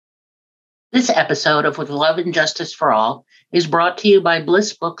This episode of With Love and Justice for All is brought to you by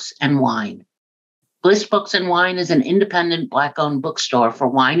Bliss Books and Wine. Bliss Books and Wine is an independent Black-owned bookstore for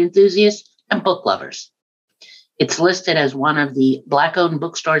wine enthusiasts and book lovers. It's listed as one of the Black-owned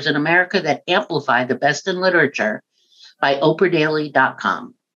bookstores in America that amplify the best in literature by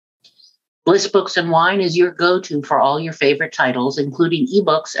OprahDaily.com. Bliss Books and Wine is your go-to for all your favorite titles, including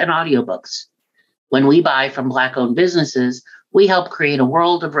ebooks and audiobooks. When we buy from Black-owned businesses, we help create a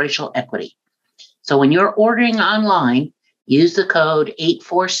world of racial equity. So when you're ordering online, use the code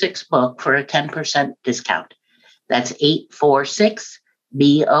 846BOOK for a 10% discount. That's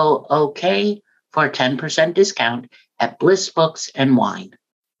 846BOOK for a 10% discount at Bliss Books and Wine.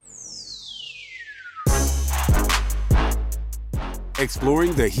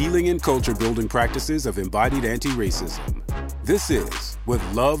 Exploring the healing and culture building practices of embodied anti-racism. This is With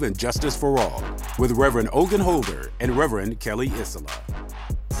Love and Justice for All with Reverend Ogun Holder and Reverend Kelly Isola.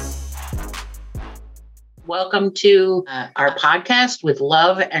 Welcome to our podcast With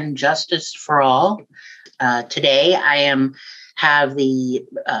Love and Justice for All. Today I have the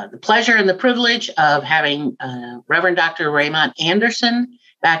pleasure and the privilege of having Reverend Dr. Raymond Anderson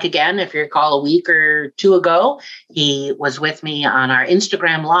back again. If you recall, a week or two ago, he was with me on our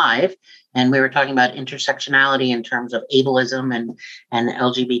Instagram Live, and we were talking about intersectionality in terms of ableism and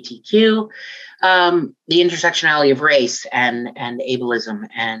LGBTQ, the intersectionality of race and ableism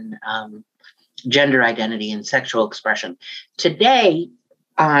and gender identity and sexual expression. Today,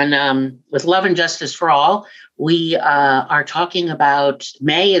 on With Love and Justice for All, we are talking about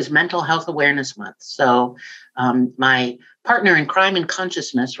May is Mental Health Awareness Month. So my partner in crime and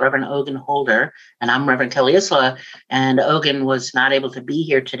consciousness, Reverend Ogun Holder, and I'm Reverend Kelly Isola, and Ogun was not able to be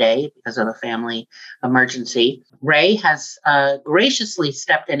here today because of a family emergency. Ray has graciously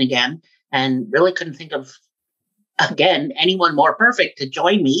stepped in again and really couldn't think of, again, anyone more perfect to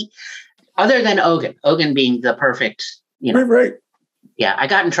join me other than Ogun being the perfect, Right. Yeah, I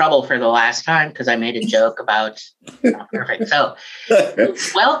got in trouble for the last time because I made a joke about perfect. So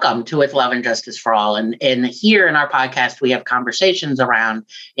welcome to With Love and Justice for All. And here in our podcast, we have conversations around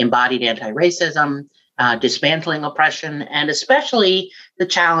embodied anti-racism, dismantling oppression, and especially the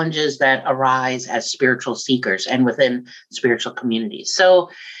challenges that arise as spiritual seekers and within spiritual communities. So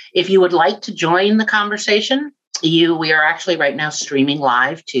if you would like to join the conversation, we are actually right now streaming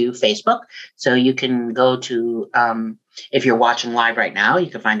live to Facebook. So you can go to, if you're watching live right now,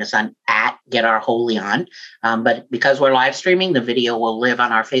 you can find us on @GetOurHolyOn. But because we're live streaming, the video will live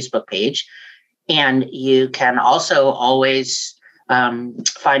on our Facebook page. And you can also always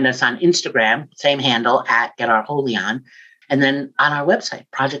find us on Instagram, same handle, @GetOurHolyOn. And then on our website,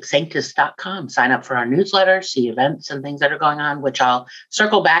 projectsanctus.com, sign up for our newsletter, see events and things that are going on, which I'll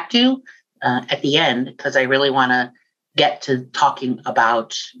circle back to at the end, because I really want to get to talking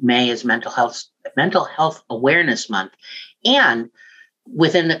about May as Mental Health Awareness Month, and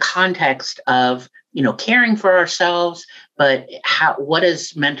within the context of caring for ourselves, but what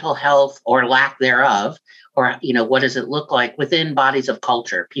is mental health or lack thereof, or what does it look like within bodies of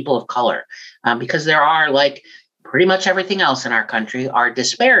culture, people of color, because there are, like pretty much everything else in our country, are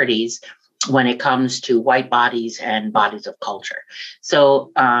disparities when it comes to white bodies and bodies of culture.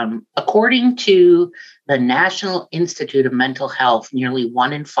 So according to the National Institute of Mental Health, nearly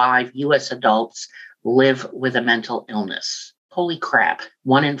 1 in 5 U.S. adults live with a mental illness. Holy crap,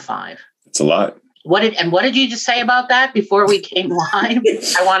 1 in 5. It's a lot. What did you just say about that before we came live?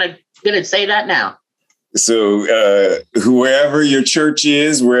 I'm gonna say that now. So whoever your church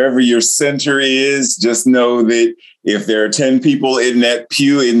is, wherever your center is, just know that if there are 10 people in that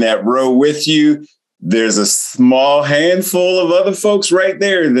pew, in that row with you, there's a small handful of other folks right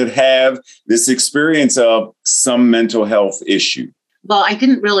there that have this experience of some mental health issue. Well, I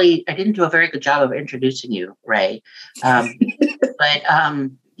didn't do a very good job of introducing you, Ray. But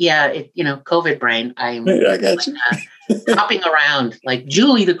COVID brain. I got you. Hopping around like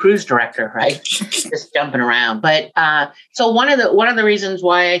Julie, the cruise director, right? Just jumping around. But so one of the reasons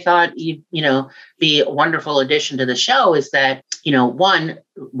why I thought you'd be a wonderful addition to the show is that one,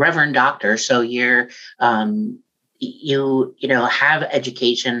 Reverend Doctor, so you're you have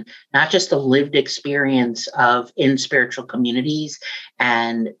education, not just a lived experience in spiritual communities,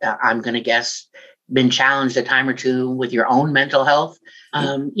 and I'm going to guess been challenged a time or two with your own mental health.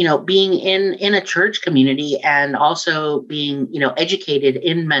 Being in a church community and also being, educated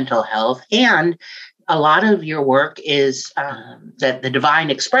in mental health. And a lot of your work is that the divine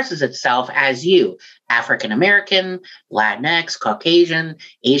expresses itself as you, African-American, Latinx, Caucasian,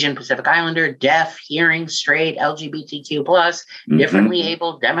 Asian Pacific Islander, deaf, hearing, straight, LGBTQ+, differently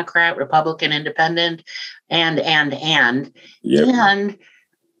able, Democrat, Republican, Independent, and. Yep. And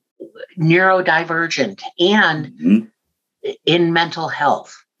neurodivergent and in mental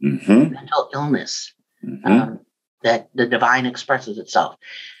health, mental illness, that the divine expresses itself.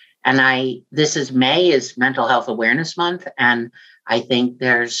 And May is Mental Health Awareness Month. And I think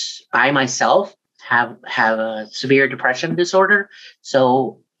I myself have a severe depression disorder.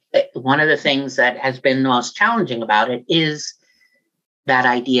 So one of the things that has been the most challenging about it is that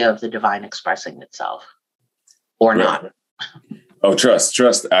idea of the divine expressing itself or not. Oh, trust.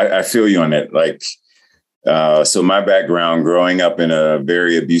 I feel you on that. Like, so my background growing up in a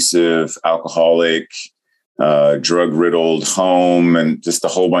very abusive, alcoholic, drug-riddled home and just a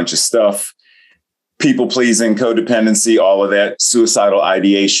whole bunch of stuff, people-pleasing, codependency, all of that, suicidal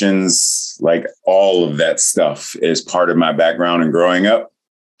ideations, like all of that stuff is part of my background and growing up.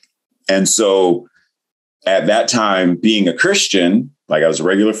 And so at that time, being a Christian, like I was a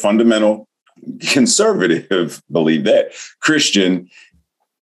regular fundamental conservative, believe that, Christian,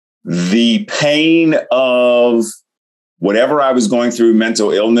 the pain of whatever I was going through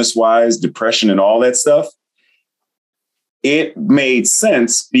mental illness wise, depression and all that stuff, it made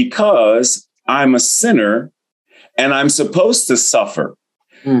sense because I'm a sinner and I'm supposed to suffer.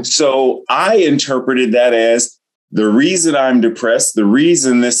 So I interpreted that as the reason I'm depressed, the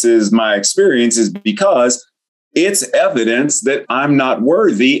reason this is my experience is because it's evidence that I'm not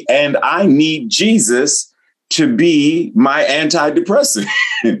worthy and I need Jesus to be my antidepressant.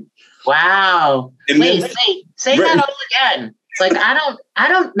 Wow. Wait, say that all again. Like, I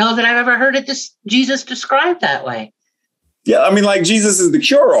don't know that I've ever heard Jesus described that way. Yeah, I mean, like Jesus is the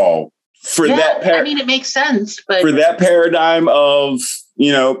cure-all for that. It makes sense, but for that paradigm of,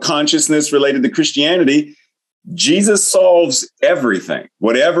 consciousness related to Christianity, Jesus solves everything.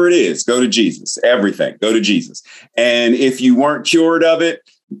 Whatever it is, go to Jesus. Everything, go to Jesus. And if you weren't cured of it,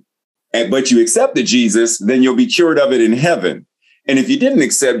 but you accepted Jesus, then you'll be cured of it in heaven. And if you didn't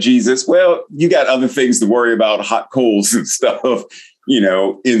accept Jesus, well, you got other things to worry about, hot coals and stuff,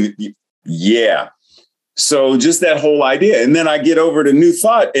 So just that whole idea. And then I get over to New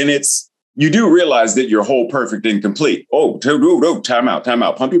Thought and you do realize that you're whole, perfect, and complete. Oh, time out,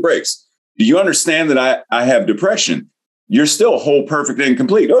 pump your brakes. Do you understand that I have depression? You're still whole, perfect, and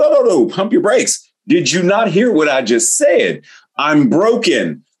complete. No, pump your brakes. Did you not hear what I just said? I'm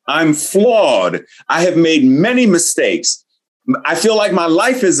broken. I'm flawed. I have made many mistakes. I feel like my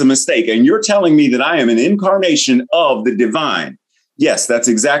life is a mistake. And you're telling me that I am an incarnation of the divine. Yes, that's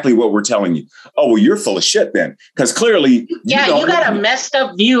exactly what we're telling you. Oh, well, you're full of shit then. Because clearly. You got a messed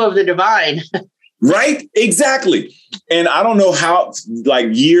up view of the divine. Right? Exactly. And I don't know how, like,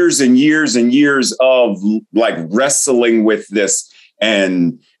 years and years and years of like wrestling with this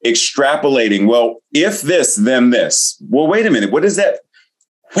and extrapolating. Well, if this, then this. Well, wait a minute. What is that?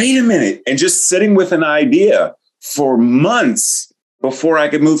 Wait a minute. And just sitting with an idea for months before I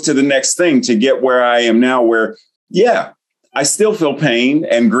could move to the next thing to get where I am now, where, I still feel pain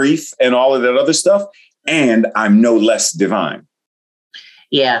and grief and all of that other stuff. And I'm no less divine.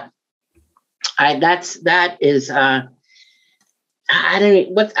 Yeah. I'm trying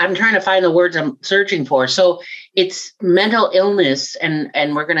to find the words I'm searching for. So it's mental illness, and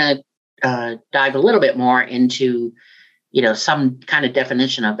we're going to dive a little bit more into, some kind of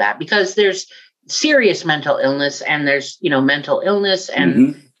definition of that, because there's serious mental illness and there's, mental illness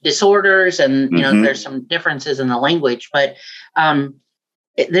and disorders and, there's some differences in the language, but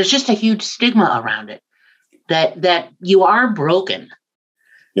there's just a huge stigma around it that you are broken.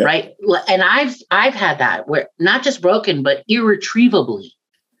 Yep. Right. And I've had that where not just broken, but irretrievably,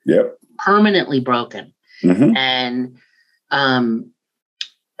 permanently broken. And when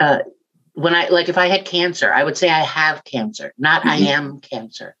if I had cancer, I would say I have cancer, not I am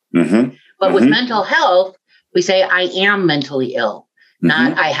cancer. But with mental health, we say I am mentally ill,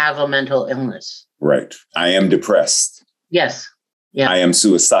 not I have a mental illness. Right. I am depressed. Yes. Yeah. I am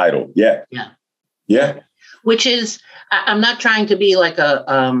suicidal. Yeah. Which is, I'm not trying to be like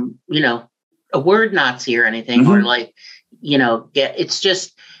a word Nazi or anything, or it's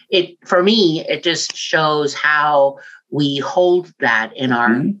just, for me, it just shows how we hold that in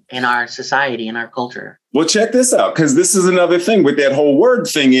our society, in our culture. Well, check this out, because this is another thing with that whole word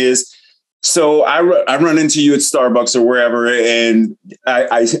thing is, so I run into you at Starbucks or wherever, and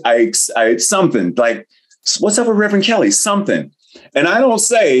I something like, what's up with Reverend Kelly? Something. And I don't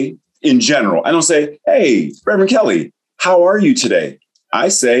say, in general, I don't say, hey, Reverend Kelly, how are you today? I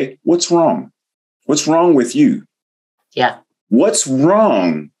say, what's wrong? What's wrong with you? Yeah. What's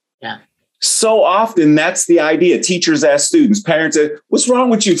wrong? Yeah. So often that's the idea. Teachers ask students, parents say, what's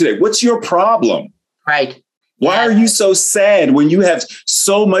wrong with you today? What's your problem? Right. Why are you so sad when you have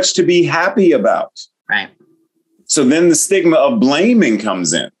so much to be happy about? Right. So then the stigma of blaming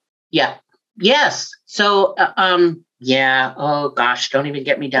comes in. Yeah. Yes. So, yeah. Oh gosh, don't even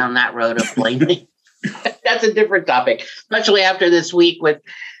get me down that road of blaming. That's a different topic, especially after this week with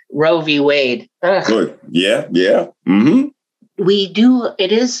Roe v. Wade. Good. Yeah. Yeah. Mm-hmm.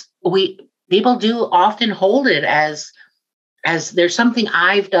 People do often hold it as there's something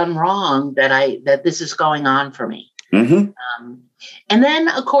I've done wrong that this is going on for me. Mm-hmm. And then,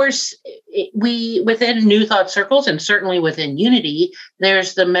 of course, we within New Thought circles and certainly within Unity,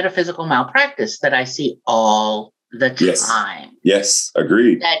 there's the metaphysical malpractice that I see all the time. Yes,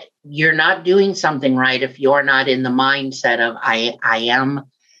 agreed. That you're not doing something right if you're not in the mindset of I am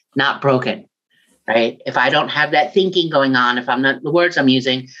not broken, right? If I don't have that thinking going on, if I'm not the words I'm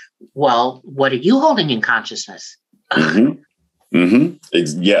using, well, what are you holding in consciousness? Mm-hmm. Mm-hmm.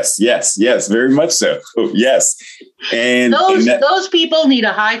 Yes, very much so. Yes. And those people need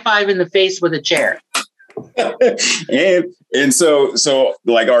a high five in the face with a chair. and so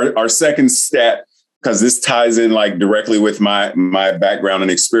like our second stat, because this ties in like directly with my background and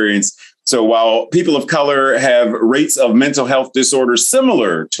experience. So while people of color have rates of mental health disorders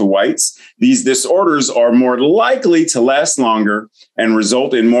similar to whites, these disorders are more likely to last longer and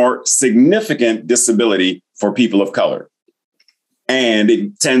result in more significant disability for people of color. And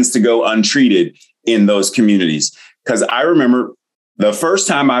it tends to go untreated in those communities. Because I remember the first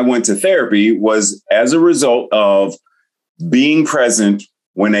time I went to therapy was as a result of being present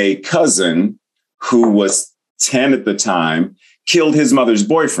when a cousin who was 10 at the time killed his mother's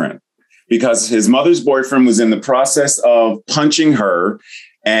boyfriend, because his mother's boyfriend was in the process of punching her,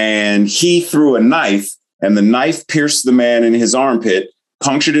 and he threw a knife, and the knife pierced the man in his armpit,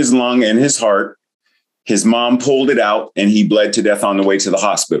 punctured his lung and his heart. His mom pulled it out and he bled to death on the way to the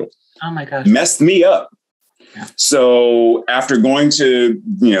hospital. Oh my gosh. Messed me up. Yeah. So after going to,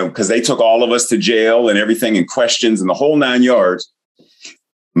 because they took all of us to jail and everything and questions and the whole 9 yards,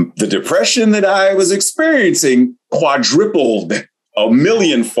 the depression that I was experiencing quadrupled, a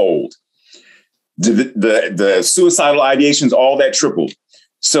millionfold. The suicidal ideations, all that tripled.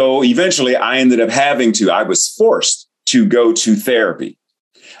 So eventually I was forced to go to therapy.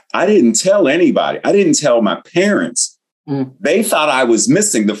 I didn't tell anybody. I didn't tell my parents. Mm. They thought I was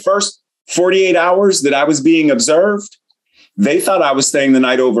missing. The first 48 hours that I was being observed, they thought I was staying the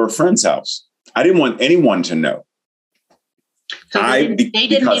night over a friend's house. I didn't want anyone to know. So they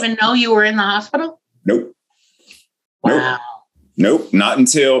didn't even know you were in the hospital? Nope. Wow. Nope. Not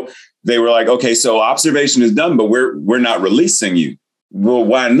until they were like, okay, so observation is done, but we're not releasing you. Well,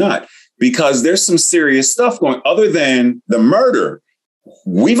 why not? Because there's some serious stuff going other than the murder.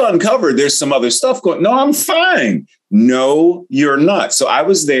 We've uncovered there's some other stuff going. No, I'm fine. No, you're not. So I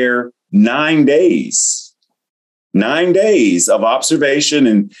was there 9 days of observation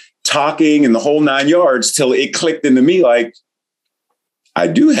and talking and the whole 9 yards till it clicked into me like, I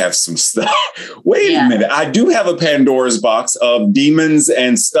do have some stuff. Wait a minute. I do have a Pandora's box of demons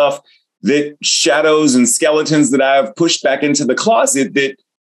and stuff, that shadows and skeletons that I've pushed back into the closet that,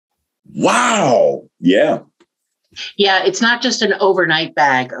 wow. Yeah. Yeah, it's not just an overnight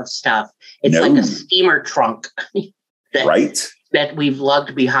bag of stuff. It's like a steamer trunk that we've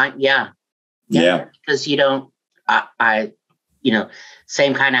lugged behind. Yeah. Because you don't,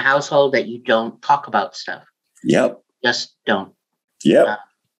 same kind of household that you don't talk about stuff. Yep. Just don't. Yep.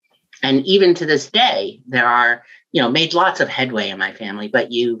 And even to this day, there are, made lots of headway in my family,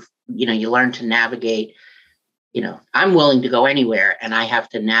 but you learn to navigate, I'm willing to go anywhere and I have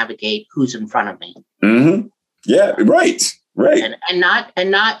to navigate who's in front of me. Mm-hmm. Yeah, right. And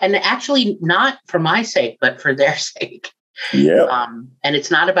actually not for my sake, but for their sake. Yeah. And it's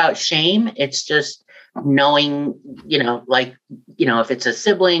not about shame. It's just knowing, if it's a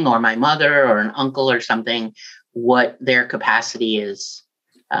sibling or my mother or an uncle or something, what their capacity is.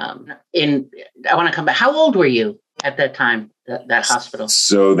 I want to come back. How old were you at that time, that hospital?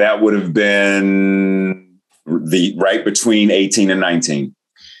 So that would have been right between 18 and 19.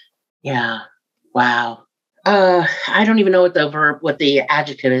 Yeah. Wow. I don't even know what the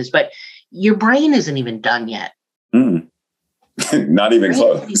adjective is, but your brain isn't even done yet. Mm. Not even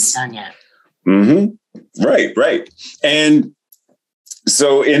close. Isn't done yet. Mm-hmm. Right. And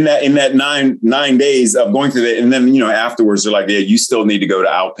so in that nine days of going through that, and then, afterwards they're like, yeah, you still need to go to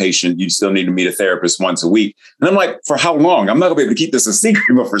outpatient. You still need to meet a therapist once a week. And I'm like, for how long? I'm not gonna be able to keep this a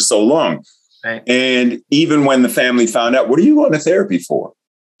secret, but for so long. Right. And even when the family found out, what are you going to therapy for?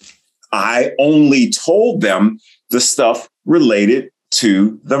 I only told them the stuff related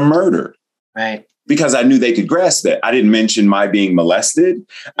to the murder. Right. Because I knew they could grasp that. I didn't mention my being molested.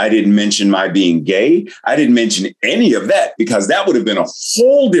 I didn't mention my being gay. I didn't mention any of that because that would have been a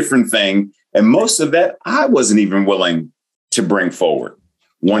whole different thing. And most of that I wasn't even willing to bring forward.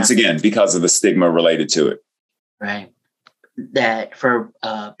 once again, because of the stigma related to it. Right. That for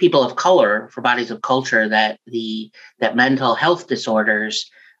people of color, for bodies of culture, that mental health disorders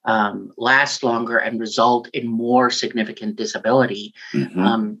last longer and result in more significant disability.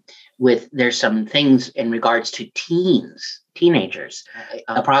 There's some things in regards to teenagers.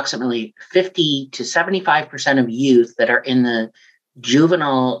 Approximately 50 to 75% of youth that are in the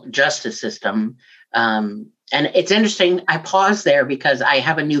juvenile justice system. And it's interesting. I pause there because I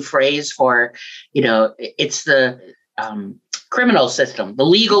have a new phrase for, it's the criminal system, the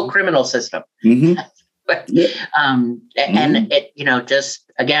legal criminal system. And it,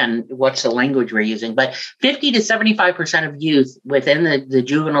 just again, what's the language we're using? But 50 to 75% of youth within the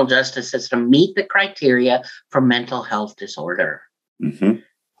juvenile justice system meet the criteria for mental health disorder. 50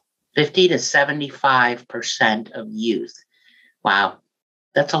 to 75% of youth. Wow,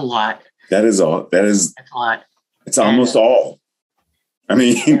 that's a lot. That's a lot. It's almost all. I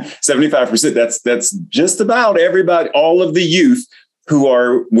mean, 75%. That's just about everybody, all of the youth who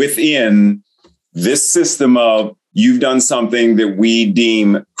are within this system of you've done something that we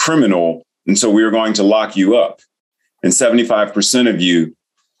deem criminal, and so we're going to lock you up. And 75% of you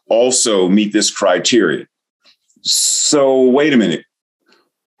also meet this criteria. So wait a minute.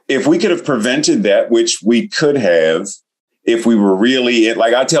 If we could have prevented that, which we could have, if we were really,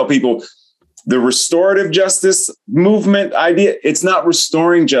 like I tell people, the restorative justice movement idea, it's not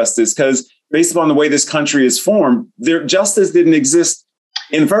restoring justice because based upon the way this country is formed, their justice didn't exist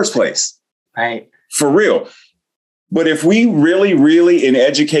in the first place. Right. For real. But if we really in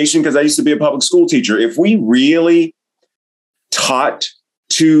education, because I used to be a public school teacher, if we really taught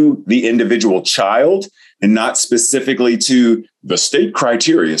to the individual child and not specifically to the state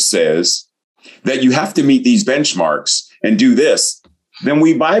criteria says that you have to meet these benchmarks and do this, then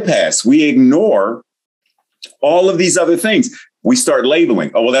we ignore all of these other things. We start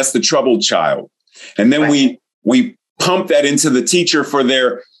labeling, oh, well, that's the troubled child. And then we pump that into the teacher for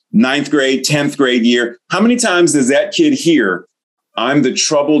their 9th grade, 10th grade year. How many times does that kid hear, I'm the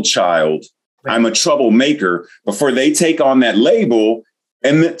troubled child, I'm a troublemaker, before they take on that label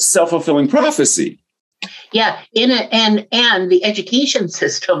and the self-fulfilling prophecy? Yeah. And the education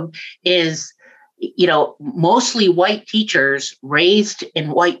system is, mostly white teachers raised in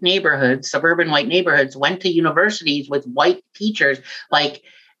white neighborhoods, suburban white neighborhoods, went to universities with white teachers.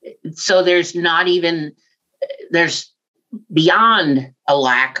 So there's beyond a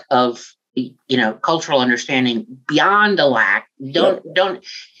lack of, cultural understanding, beyond a lack.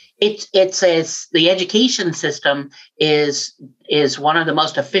 It says the education system is one of the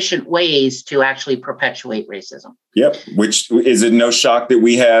most efficient ways to actually perpetuate racism. Yep. Which is it no shock that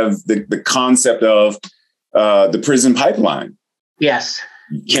we have the concept of the prison pipeline. Yes.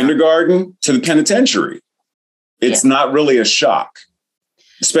 Kindergarten to the penitentiary. It's not really a shock,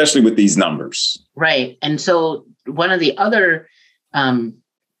 especially with these numbers. Right. And so one of the other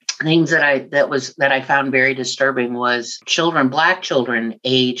things that I found very disturbing was Black children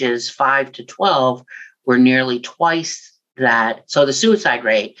ages 5 to 12 were nearly twice that. So the suicide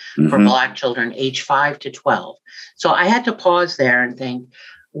rate for Black children age 5 to 12. So I had to pause there and think,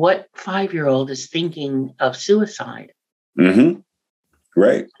 what 5-year-old is thinking of suicide?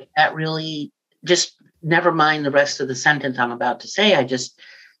 Right. That really, just never mind the rest of the sentence I'm about to say.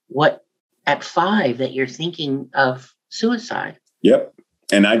 What at 5 that you're thinking of suicide? Yep.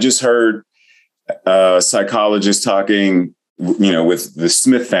 And I just heard a psychologist talking, with the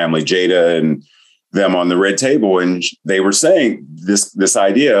Smith family, Jada and them on the red table. And they were saying this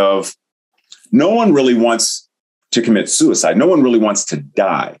idea of no one really wants to commit suicide. No one really wants to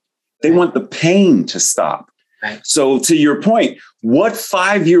die. They want the pain to stop. Right. So to your point, what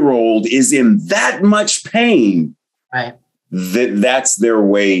 5-year-old is in that much pain? Right. That's their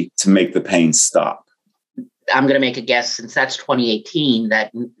way to make the pain stop. I'm going to make a guess, since that's 2018,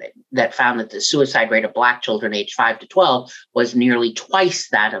 that found that the suicide rate of Black children aged 5 to 12 was nearly twice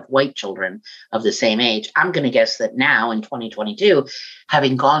that of white children of the same age. I'm going to guess that now in 2022,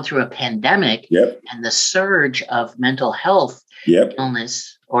 having gone through a pandemic and the surge of mental health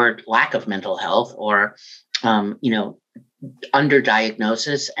illness or lack of mental health or,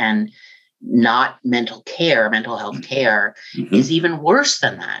 underdiagnosis and not mental health care is even worse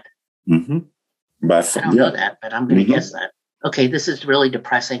than that. I don't know that, but I'm going to guess that. Okay, this is really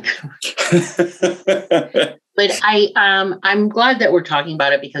depressing. But I'm glad that we're talking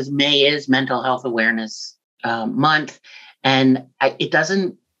about it, because May is Mental Health Awareness Month, and it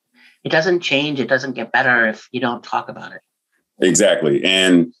doesn't change. It doesn't get better if you don't talk about it. Exactly,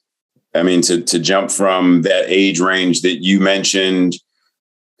 and I mean to jump from that age range that you mentioned.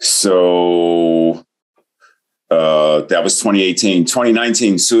 So That was 2018.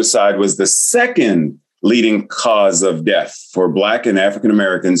 2019, suicide was the second leading cause of death for Black and African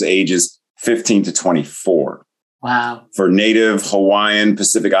Americans ages 15 to 24. Wow. For Native, Hawaiian,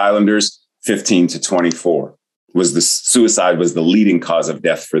 Pacific Islanders, 15 to 24 suicide was the leading cause of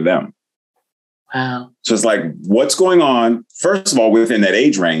death for them. Wow. So it's like, what's going on, first of all, within that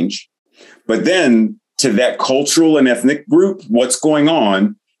age range, but then to that cultural and ethnic group, what's going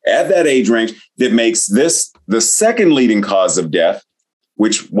on at that age range that makes this the second leading cause of death,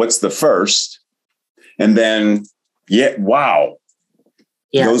 what's the first? And then, wow.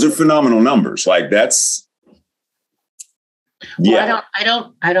 Yeah. Those are phenomenal numbers. Like that's, well, I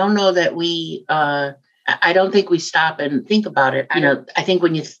don't know that we, I don't think we stop and think about it. I think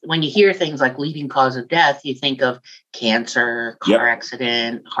when you hear things like leading cause of death, you think of cancer, car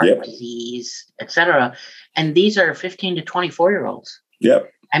accident, heart disease, etc. And these are 15 to 24-year-olds.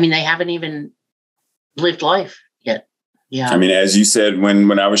 Yep. I mean, they haven't even lived life yet. Yeah. I mean, as you said,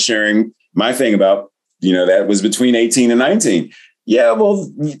 when I was sharing my thing about, that was between 18 and 19. Yeah,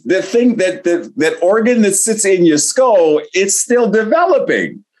 well, the thing that organ that sits in your skull, it's still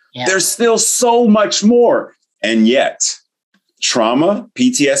developing. Yeah. There's still so much more. And yet trauma,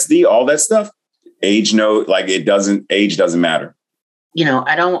 PTSD, all that stuff, age doesn't matter.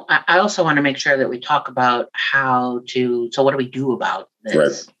 I also want to make sure that we talk about so what do we do about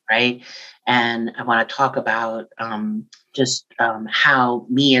this? Right. And I want to talk about how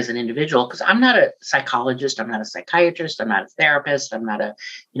me as an individual, because I'm not a psychologist, I'm not a psychiatrist, I'm not a therapist, I'm not I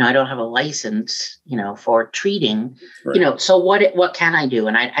don't have a license, for treating, so what can I do?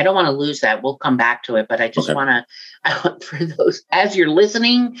 And I don't want to lose that. We'll come back to it, but I just want for those, as you're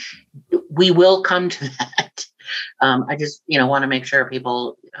listening, we will come to that. I just, want to make sure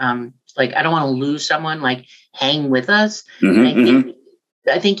people, I don't want to lose someone, hang with us. Mm-hmm,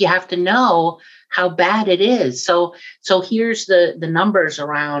 I think you have to know how bad it is. So here's the numbers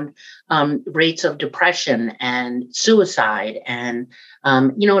around rates of depression and suicide. And,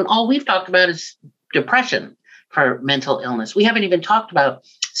 and all we've talked about is depression for mental illness. We haven't even talked about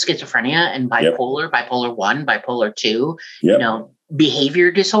schizophrenia and bipolar 1, bipolar 2, behavior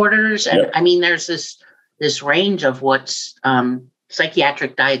disorders. And I mean, there's this range of what's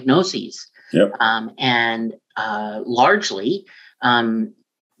psychiatric diagnoses. And largely,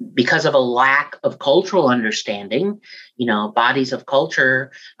 because of a lack of cultural understanding, bodies of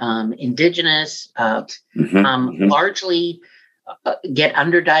culture, indigenous, largely get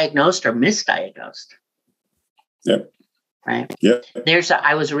underdiagnosed or misdiagnosed. Yep. Right. Yep.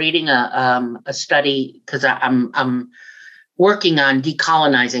 I was reading a study because I'm working on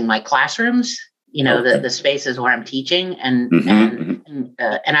decolonizing my classrooms. The spaces where I'm teaching and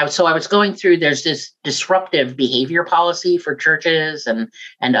I was going through, there's this disruptive behavior policy for churches and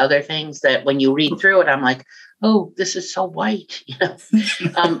other things that when you read through it, I'm like, oh, this is so white,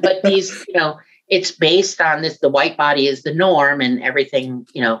 but these, it's based on this, the white body is the norm and everything,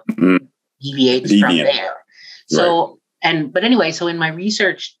 deviates from there. So, but anyway, so in my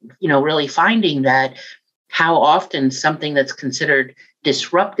research, really finding that how often something that's considered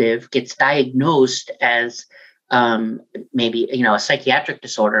disruptive gets diagnosed as maybe a psychiatric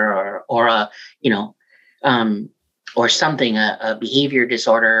disorder or a or something, a behavior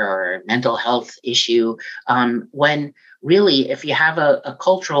disorder or a mental health issue, when really if you have a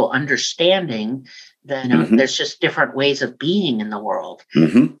cultural understanding, then there's just different ways of being in the world,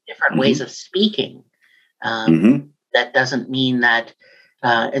 different ways of speaking. That doesn't mean that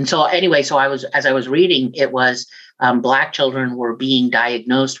and so anyway, so as I was reading, it was Black children were being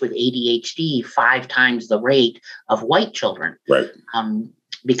diagnosed with ADHD 5 times the rate of white children. Right.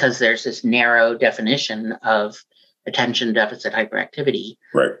 Because there's this narrow definition of attention deficit hyperactivity.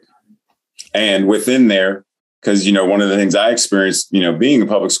 Right. And within there, because, one of the things I experienced, being a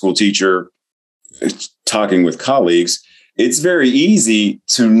public school teacher, talking with colleagues, it's very easy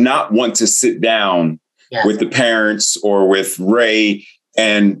to not want to sit down with the parents or with Ray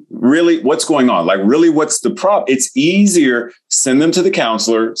and really what's going on? Really, what's the problem? It's easier, send them to the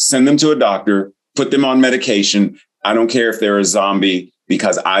counselor, send them to a doctor, put them on medication. I don't care if they're a zombie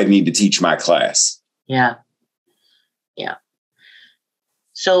because I need to teach my class. Yeah. Yeah.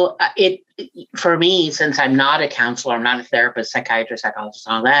 So for me, since I'm not a counselor, I'm not a therapist, psychiatrist, psychologist,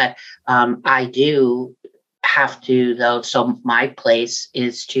 all that, I do have to, though. So my place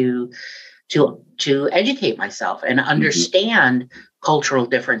is to educate myself and understand cultural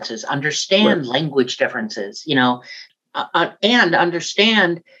differences, understand language differences, and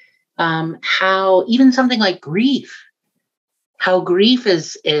understand how even something like grief, how grief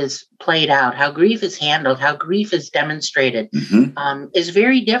is played out, how grief is handled, how grief is demonstrated, is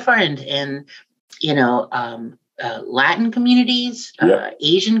very different in, Latin communities,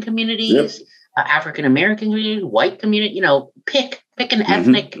 Asian communities, African American community, white community. Pick an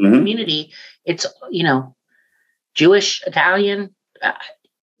ethnic community. It's Jewish, Italian,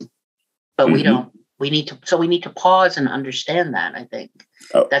 but we don't. We need to pause and understand that. I think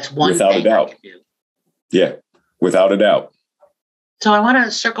that's one without thing a doubt. I can do. Yeah, without a doubt. So I want to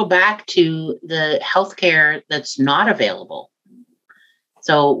circle back to the healthcare that's not available.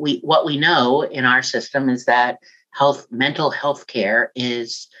 So what we know in our system is that mental health care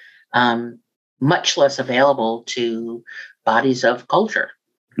is much less available to bodies of culture.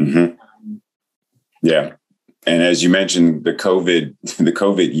 Mm-hmm. Yeah. And as you mentioned, the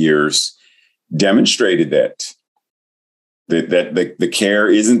COVID years demonstrated that the care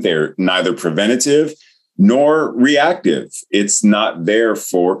isn't there, neither preventative nor reactive. It's not there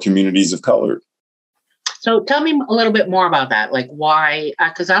for communities of color. So tell me a little bit more about that. Like why?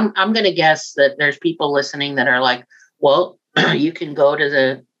 Because I'm going to guess that there's people listening that are like, well, you can go to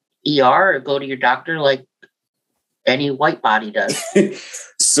the ER or go to your doctor like any white body does.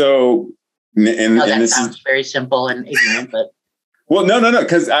 So, that sounds very simple and ignorant, but. Well, no,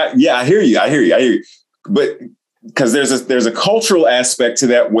 because I hear you. But because there's a cultural aspect to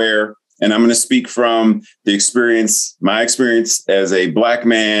that where, and I'm going to speak from my experience as a Black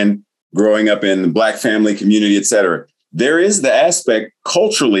man growing up in the Black family community, et cetera. There is the aspect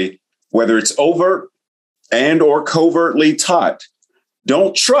culturally, whether it's overt and or covertly taught,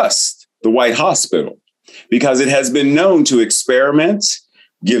 don't trust the white hospital because it has been known to experiment,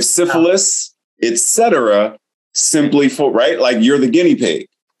 give syphilis, et cetera, simply for, right? Like you're the guinea pig.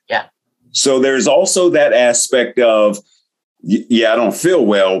 Yeah. So there's also that aspect of, I don't feel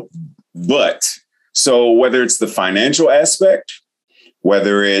well, but so whether it's the financial aspect,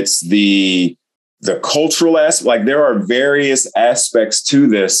 whether it's the cultural aspect, like there are various aspects to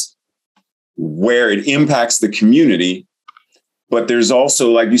this where it impacts the community. But there's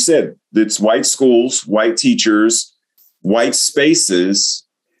also, like you said, it's white schools, white teachers, white spaces.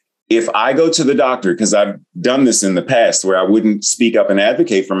 If I go to the doctor, because I've done this in the past where I wouldn't speak up and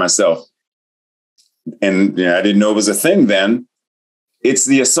advocate for myself, and I didn't know it was a thing then, it's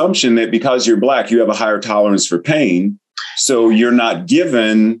the assumption that because you're Black, you have a higher tolerance for pain. So you're not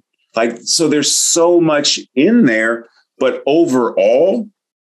given, so there's so much in there, but overall,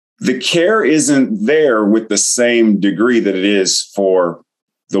 the care isn't there with the same degree that it is for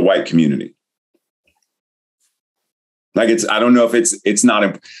the white community. I don't know if it's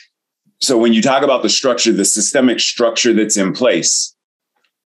not. So when you talk about the structure, the systemic structure that's in place,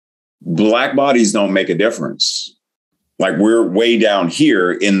 Black bodies don't make a difference. Like we're way down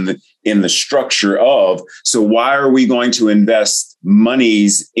here in the structure of, so why are we going to invest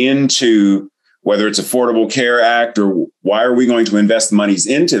monies into, whether it's Affordable Care Act, or why are we going to invest monies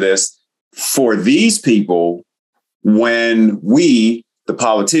into this for these people when we, the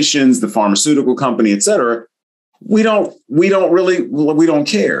politicians, the pharmaceutical company, et cetera, we don't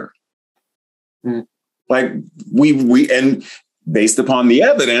care. Mm. Like and based upon the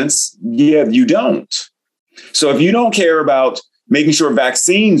evidence, you don't. So if you don't care about making sure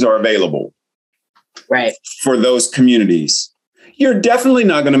vaccines are available, right, for those communities, you're definitely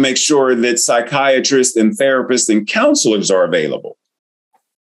not going to make sure that psychiatrists and therapists and counselors are available.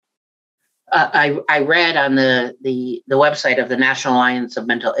 I read on the website of the National Alliance of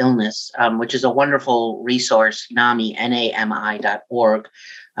Mental Illness, which is a wonderful resource, NAMI.org,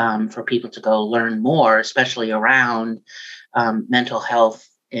 for people to go learn more, especially around mental health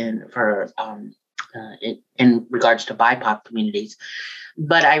in regards to BIPOC communities.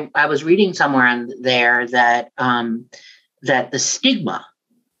 But I was reading somewhere on there that that the stigma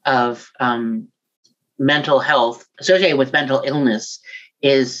of mental health associated with mental illness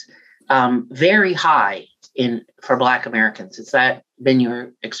is very high for Black Americans. Has that been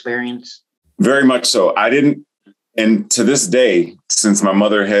your experience? Very much so. I didn't, and to this day, since my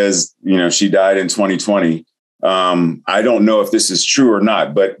mother has, she died in 2020, I don't know if this is true or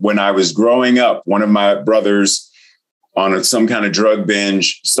not, but when I was growing up, one of my brothers on some kind of drug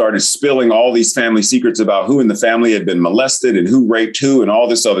binge started spilling all these family secrets about who in the family had been molested and who raped who and all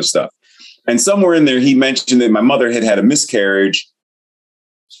this other stuff. And somewhere in there, he mentioned that my mother had a miscarriage.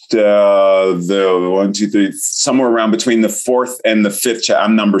 The 1, 2, 3, somewhere around between the 4th and the 5th child.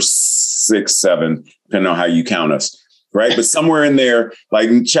 I'm number 6, 7, depending on how you count us, right? But somewhere in there,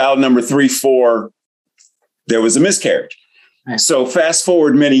 like child number 3, 4, there was a miscarriage. Right. So fast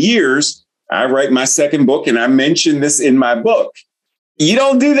forward many years, I write my second book, and I mention this in my book. You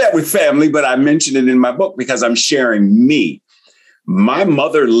don't do that with family, but I mention it in my book because I'm sharing me. My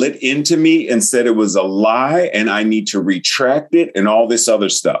mother lit into me and said it was a lie and I need to retract it and all this other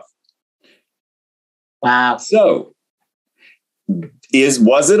stuff. Wow. So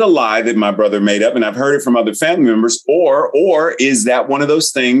was it a lie that my brother made up? And I've heard it from other family members, or is that one of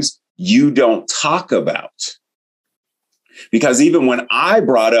those things you don't talk about? Because even when I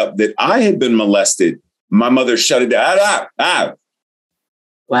brought up that I had been molested, my mother shut it down.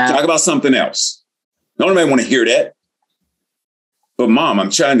 Wow. Talk about something else. Nobody want to hear that. But Mom, I'm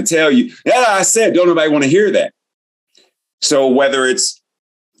trying to tell you. Yeah, I said, don't nobody want to hear that. So whether it's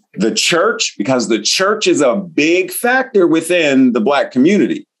the church, because the church is a big factor within the Black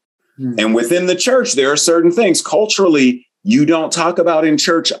community. And within the church, there are certain things culturally you don't talk about in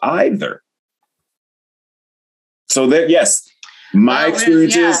church either. So that, yes, my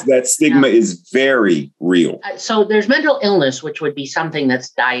experience is that stigma is very real. So there's mental illness, which would be something that's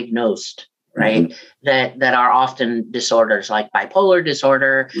diagnosed, right? That are often disorders like bipolar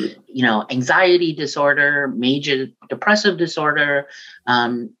disorder, anxiety disorder, major depressive disorder,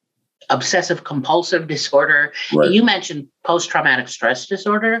 obsessive compulsive disorder. Right. You mentioned post-traumatic stress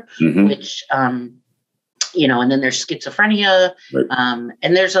disorder, which, and then there's schizophrenia,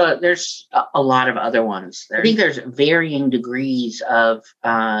 and there's a lot of other ones. I think there's varying degrees of,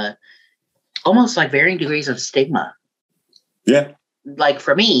 almost like varying degrees of stigma. Yeah. Like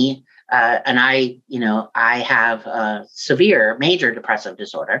for me, and I have severe major depressive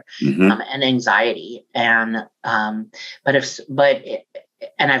disorder and anxiety, and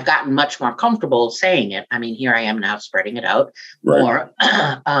and I've gotten much more comfortable saying it. I mean, here I am now spreading it out more.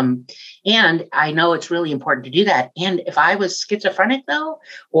 And I know it's really important to do that. And if I was schizophrenic, though,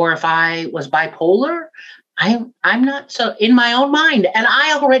 or if I was bipolar, I'm not so in my own mind. And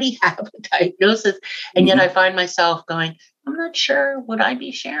I already have a diagnosis. And yet I find myself going, I'm not sure. Would I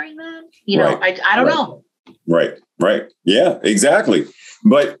be sharing that? I don't know. Right. Yeah, exactly.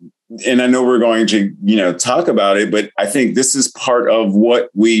 And I know we're going to, talk about it, but I think this is part of what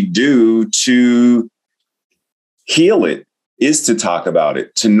we do to heal it, is to talk about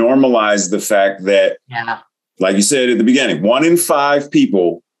it, to normalize the fact that, like you said at the beginning, 1 in 5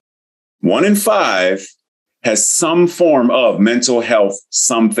 people, 1 in 5 has some form of mental health,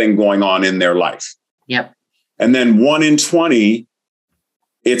 something going on in their life. Yep. And then 1 in 20,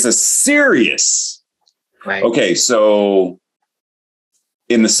 it's a serious. Right. Okay, so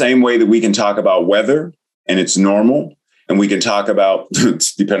in the same way that we can talk about weather and it's normal, and we can talk about,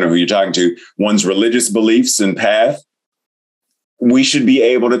 depending on who you're talking to, one's religious beliefs and path, we should be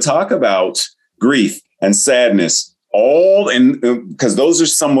able to talk about grief and sadness, because those are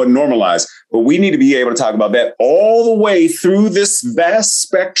somewhat normalized, but we need to be able to talk about that all the way through this vast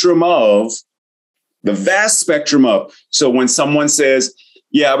spectrum of. So when someone says,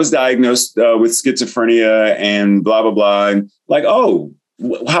 yeah, I was diagnosed with schizophrenia and blah, blah, blah, and like, oh,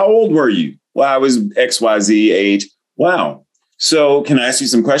 how old were you? Well, I was XYZ age. Wow. So can I ask you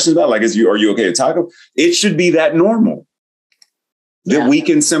some questions about, like, are you okay to talk about? It should be that normal that we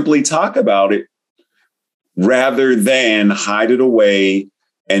can simply talk about it rather than hide it away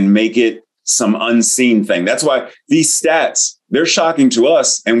and make it some unseen thing. That's why these stats, they're shocking to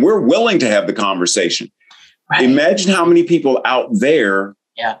us, and we're willing to have the conversation. Right. Imagine how many people out there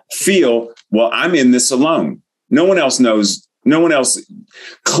feel, well, I'm in this alone. No one else knows. No one else.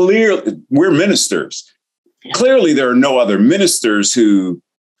 Clearly, we're ministers. Yeah. Clearly, there are no other ministers who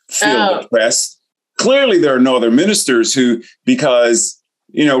feel depressed. Clearly, there are no other ministers who, because,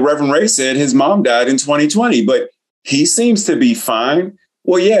 Reverend Ray said his mom died in 2020, but he seems to be fine.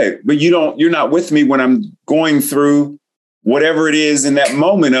 Well, yeah, but you're not with me when I'm going through whatever it is in that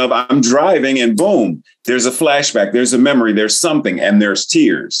moment of I'm driving and boom, there's a flashback, there's a memory, there's something, and there's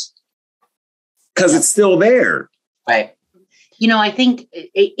tears because it's still there. Right. I think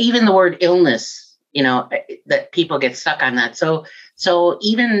even the word illness, that people get stuck on that. So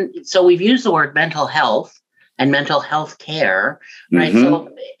we've used the word mental health and mental health care, right? So,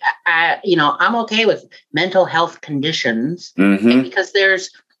 I'm okay with mental health conditions because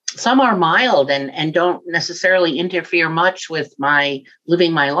some are mild and don't necessarily interfere much with my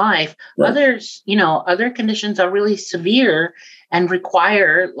living my life. Right. Others, other conditions are really severe and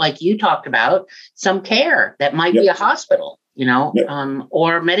require, like you talked about, some care that might be a hospital,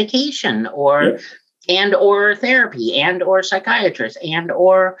 or medication or therapy and or psychiatrist and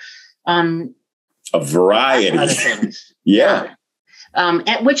or a variety of things.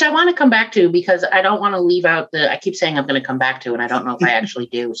 Which I want to come back to, because I don't want to leave out I keep saying I'm going to come back to, and I don't know if I actually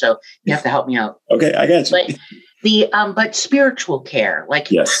do. So you have to help me out. Okay, I got you. But spiritual care,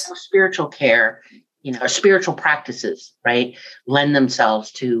 spiritual care, or spiritual practices, right, lend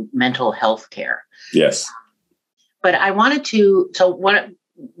themselves to mental health care. Yes. But I wanted to,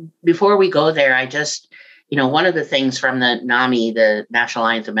 before we go there, I just, one of the things from the NAMI, the National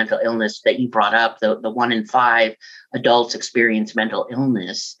Alliance of Mental Illness, that you brought up, the 1 in 5 adults experience mental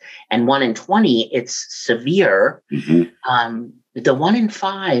illness, and 1 in 20, it's severe. The 1 in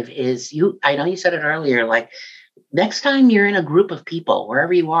 5 is I know you said it earlier, like next time you're in a group of people,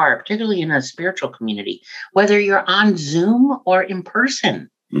 wherever you are, particularly in a spiritual community, whether you're on Zoom or in person,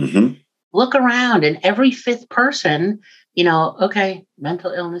 look around, and every 5th person, okay,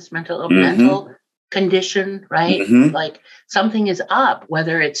 mental illness, mental condition, right? Like something is up,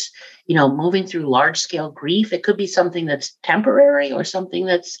 whether it's, moving through large scale grief. It could be something that's temporary or something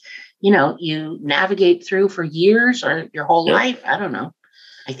that's, you navigate through for years or your whole life. I don't know.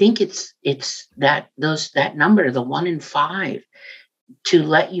 I think it's that number, the 1 in 5, to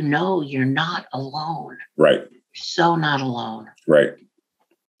let you know you're not alone. Right. You're so not alone. Right.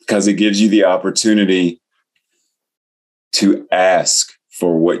 Because it gives you the opportunity to ask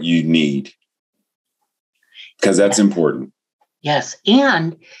for what you need. Because that's important. Yes.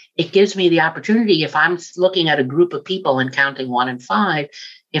 And it gives me the opportunity, if I'm looking at a group of people and counting 1 in 5,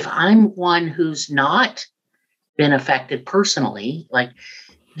 if I'm one who's not been affected personally,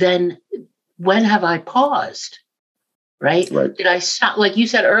 then when have I paused? Right? Did I stop? Like you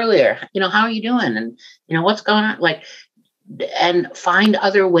said earlier, how are you doing? And, what's going on? And find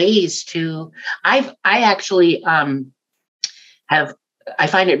other ways to, I actually I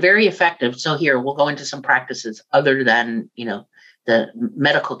find it very effective. So here we'll go into some practices other than, the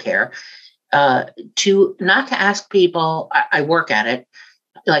medical care, to not to ask people, I work at it,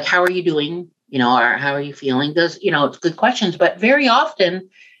 like, how are you doing? Or how are you feeling? Those, it's good questions, but very often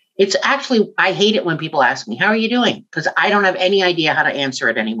it's actually, I hate it when people ask me, how are you doing? Because I don't have any idea how to answer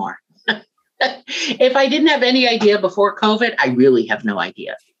it anymore. If I didn't have any idea before COVID, I really have no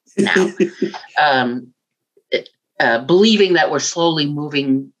idea now. Believing that we're slowly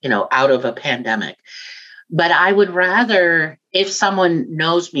moving, out of a pandemic. But I would rather, if someone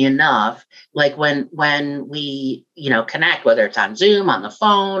knows me enough, like when we, connect, whether it's on Zoom, on the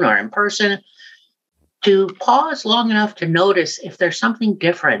phone, or in person, to pause long enough to notice if there's something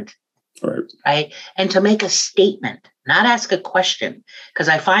different, right? And to make a statement, not ask a question, because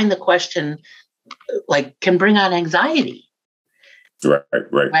I find the question can bring on anxiety.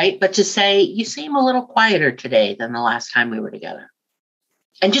 Right. But to say, you seem a little quieter today than the last time we were together.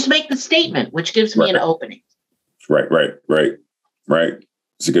 And just make the statement, which gives me an opening. Right.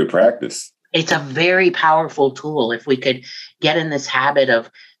 It's a good practice. It's a very powerful tool if we could get in this habit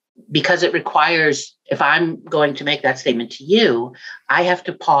of, because it requires, if I'm going to make that statement to you, I have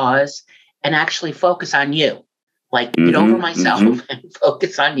to pause and actually focus on you. Get over myself and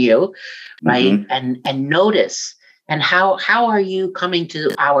focus on you, right? And notice. And how are you coming to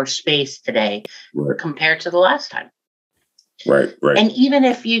our space today compared to the last time? Right. And even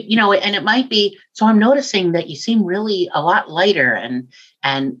if you, and it might be, so I'm noticing that you seem really a lot lighter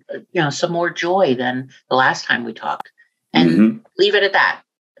and some more joy than the last time we talked. And leave it at that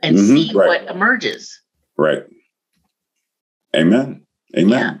and see what emerges. Right. Amen.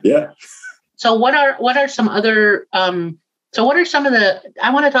 Yeah. So what are some other, I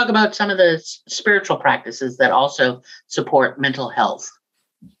want to talk about some of the spiritual practices that also support mental health.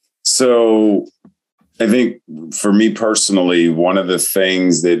 So I think for me personally, one of the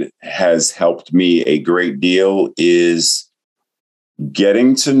things that has helped me a great deal is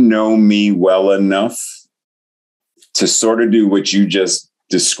getting to know me well enough to sort of do what you just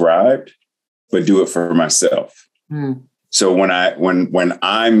described, but do it for myself. So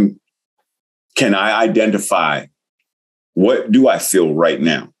can I identify, what do I feel right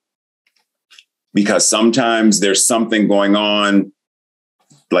now? Because sometimes there's something going on,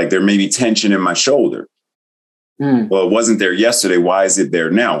 like there may be tension in my shoulder. Well, it wasn't there yesterday. Why is it there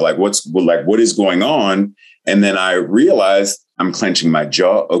now? What is going on? And then I realized I'm clenching my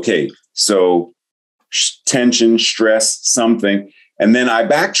jaw. Okay, so tension, stress, something. And then I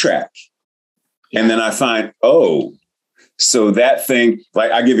backtrack. And then I find, so that thing,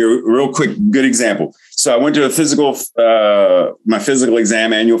 I'll give you a real quick, good example. So I went to my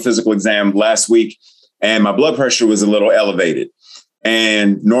annual physical exam last week, and my blood pressure was a little elevated.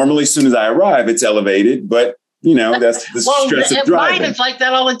 And normally, as soon as I arrive, it's elevated, but that's the stress of driving. Mine is like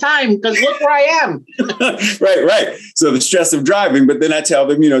that all the time, because look where I am. Right. So the stress of driving, but then I tell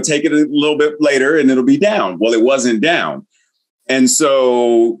them, take it a little bit later and it'll be down. Well, it wasn't down. And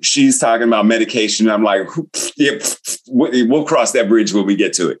so she's talking about medication. I'm like, yep, we'll cross that bridge when we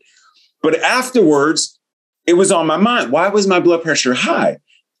get to it. But afterwards, it was on my mind. Why was my blood pressure high?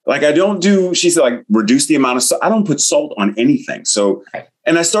 She said, reduce the amount of salt. I don't put salt on anything. So,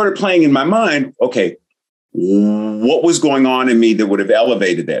 and I started playing in my mind, okay, what was going on in me that would have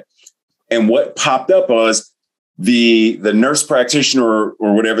elevated that? And what popped up was the nurse practitioner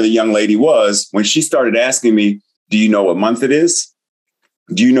or whatever the young lady was, when she started asking me, do you know what month it is?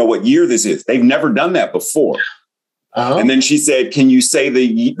 Do you know what year this is? They've never done that before. Uh-huh. And then she said, can you say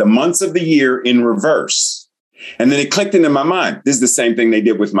the months of the year in reverse? And then it clicked into my mind. This is the same thing they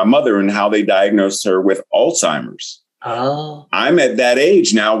did with my mother and how they diagnosed her with Alzheimer's. Oh. I'm at that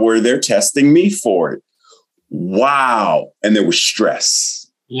age now where they're testing me for it. Wow. And there was stress.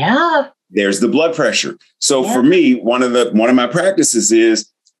 Yeah. There's the blood pressure. So for me, one of my practices is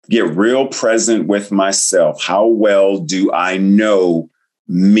get real present with myself. How well do I know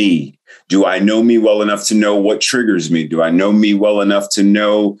me? Do I know me well enough to know what triggers me? Do I know me well enough to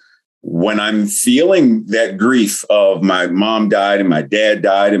know when I'm feeling that grief of my mom died and my dad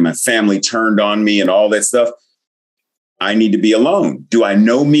died and my family turned on me and all that stuff? I need to be alone. Do I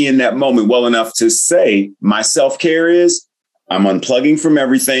know me in that moment well enough to say my self-care is I'm unplugging from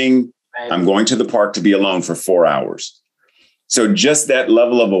everything. Right. I'm going to the park to be alone for 4 hours. So just that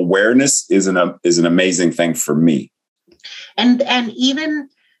level of awareness is an amazing thing for me. And even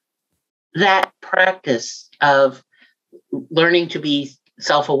that practice of learning to be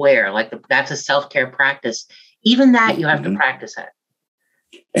self-aware, like that's a self-care practice. Even that you have to practice at.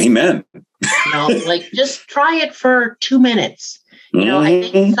 Amen. Like just try it for 2 minutes. I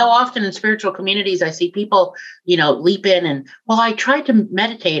think so often in spiritual communities, I see people, leap in and, I tried to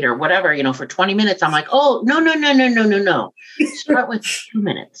meditate or whatever, for 20 minutes. I'm like, oh, no. Start with 2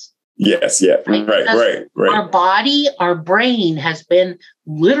 minutes. Yes. Yeah. Right. Our body, our brain has been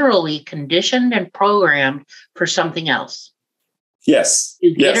literally conditioned and programmed for something else. Yes.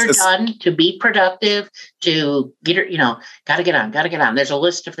 To get her done, to be productive, to get her, gotta get on. There's a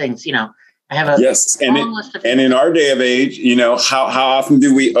list of things, I have a long list of things. And in our day of age, how often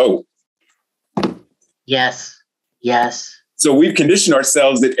do we owe? Yes. So we've conditioned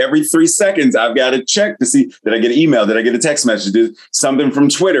ourselves that every 3 seconds, I've got to check to see, did I get an email? Did I get a text message? Did something from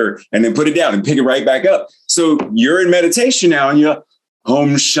Twitter? And then put it down and pick it right back up. So you're in meditation now and you're Om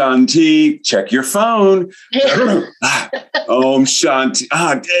Shanti, check your phone. Om Shanti.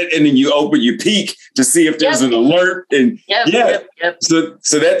 And then you peek to see if there's an alert. And Yep. So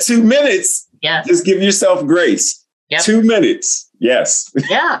that 2 minutes, just give yourself grace. 2 minutes. Yes.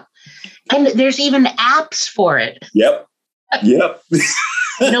 Yeah. And there's even apps for it. Yep.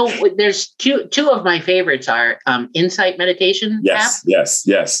 There's two of my favorites are Insight Meditation app.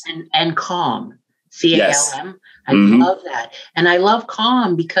 Yes. And Calm, CALM. I love that. And I love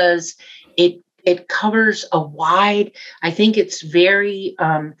Calm because it covers a wide, I think it's very,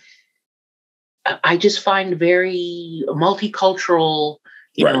 I just find very multicultural,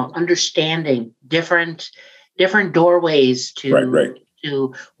 understanding different doorways to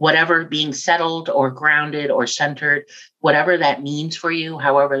to whatever being settled or grounded or centered, whatever that means for you,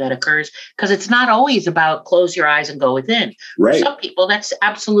 however that occurs. Because it's not always about close your eyes and go within. Right. For some people, that's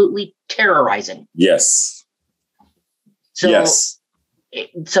absolutely terrorizing. Yes.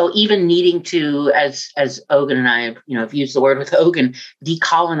 So even needing to, as Ogun and I have used the word with Ogun,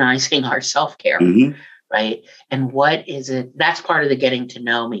 decolonizing our self-care, right? And what is it? That's part of the getting to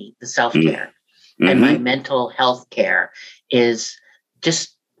know me, the self-care. And my mental health care is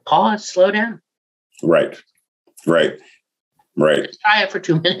just pause, slow down. Right. Just try it for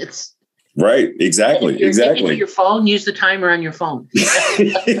 2 minutes. Right. Exactly. If you're your phone, use the timer on your phone.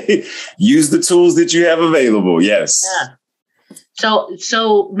 Use the tools that you have available. Yes. Yeah.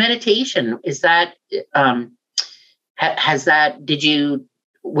 So meditation, is that,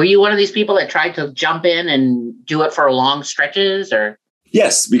 were you one of these people that tried to jump in and do it for long stretches or?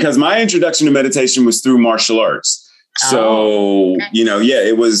 Yes, because my introduction to meditation was through martial arts. So,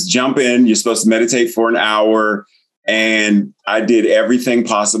 it was jump in, you're supposed to meditate for an hour. And I did everything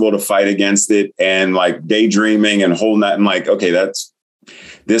possible to fight against it and like daydreaming and whole night. I'm like, okay,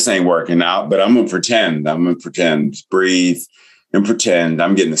 this ain't working out, but I'm going to pretend, breathe and pretend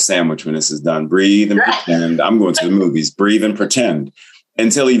I'm getting a sandwich when this is done. Breathe and pretend. I'm going to the movies, breathe and pretend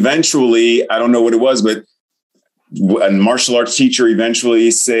until eventually, I don't know what it was, but a martial arts teacher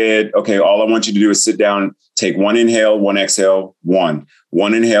eventually said, okay, all I want you to do is sit down, take one inhale, one exhale, one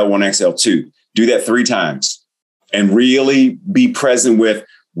inhale, one exhale, two. Do that 3 times and really be present with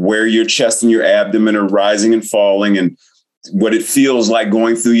where your chest and your abdomen are rising and falling and what it feels like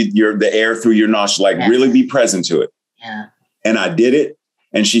going through the air through your nostril, like really be present to it. Yeah. And I did it.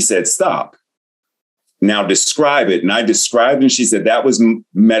 And she said, stop. Now describe it. And I described, and she said, that was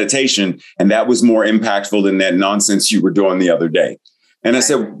meditation. And that was more impactful than that nonsense you were doing the other day. And I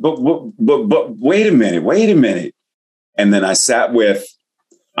said, but wait a minute. And then I sat with,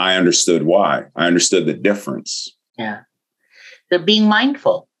 I understood why. I understood the difference. Yeah. The being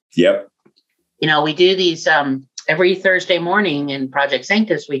mindful. Yep. we do these every Thursday morning in Project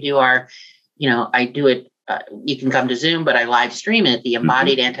Sanctus. We do our, I do it. You can come to Zoom, but I live stream it. The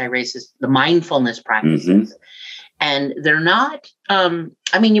embodied anti-racist, the mindfulness practices, and they're not.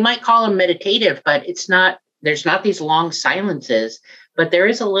 You might call them meditative, but it's not. There's not these long silences, but there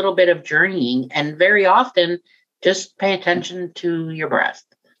is a little bit of journeying, and very often just pay attention to your breath.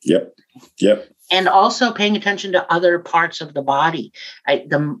 Yep. And also paying attention to other parts of the body.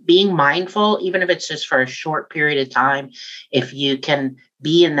 Being mindful, even if it's just for a short period of time, if you can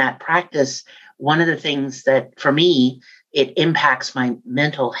be in that practice, one of the things that for me, it impacts my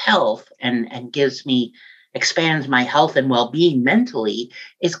mental health and expands my health and well-being mentally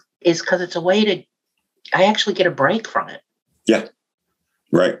is because it's a way I actually get a break from it. Yeah.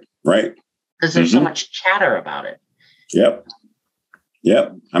 Right. Because there's so much chatter about it. Yep.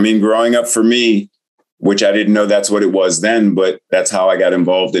 I mean, growing up for me, which I didn't know that's what it was then, but that's how I got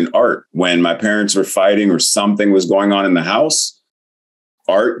involved in art. When my parents were fighting or something was going on in the house,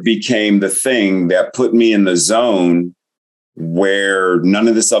 art became the thing that put me in the zone where none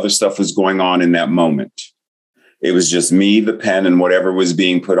of this other stuff was going on in that moment. It was just me, the pen, and whatever was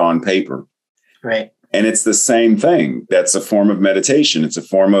being put on paper. Right. And it's the same thing. That's a form of meditation. It's a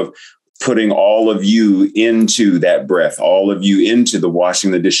form of putting all of you into that breath, all of you into the washing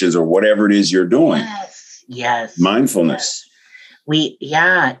the dishes or whatever it is you're doing. Yes. Mindfulness.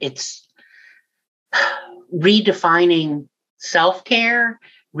 Yes. It's redefining self-care,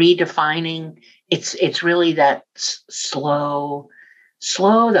 redefining. It's really that slow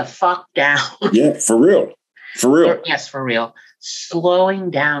the fuck down. Yeah, for real. Yes, for real. Slowing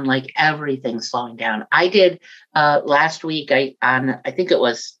down, like everything slowing down. I did last week. I think it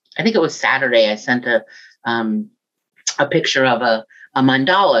was Saturday. I sent a picture of a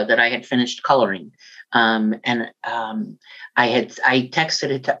mandala that I had finished coloring. I texted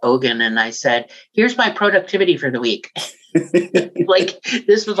it to Ogun and I said, "Here's my productivity for the week." Like,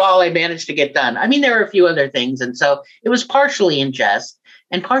 this was all I managed to get done. I mean, there were a few other things. And so it was partially in jest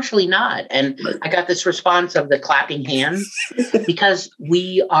and partially not. And I got this response of the clapping hands because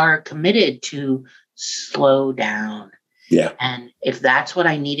we are committed to slow down. Yeah. And if that's what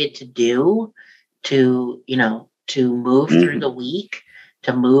I needed to do to move through the week,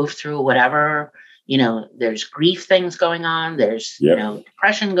 to move through whatever, there's grief things going on, there's,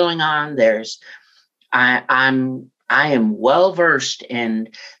 depression going on, I am well versed in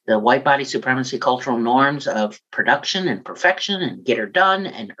the white body supremacy cultural norms of production and perfection and get her done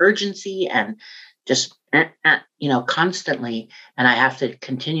and urgency and just, constantly. And I have to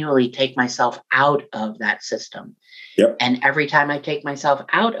continually take myself out of that system. Yep. And every time I take myself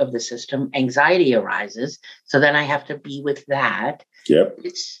out of the system, anxiety arises. So then I have to be with that. Yep.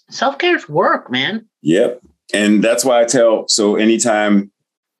 It's self-care's work, man. Yep. And that's why I so anytime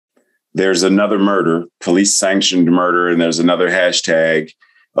there's another murder, police sanctioned murder, and there's another hashtag,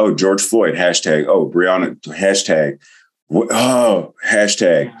 oh, George Floyd, hashtag, oh, Breonna, hashtag, oh,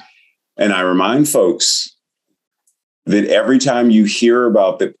 hashtag. And I remind folks that every time you hear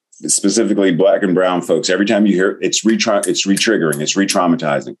about specifically Black and brown folks, every time you hear it's re-triggering, it's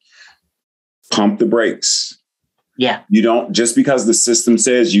re-traumatizing. Pump the brakes. Yeah. You don't, just because the system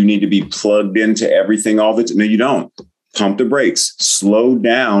says you need to be plugged into everything all the time. No, you don't. Pump the brakes, slow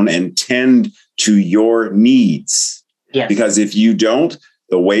down and tend to your needs. Yes. Because if you don't,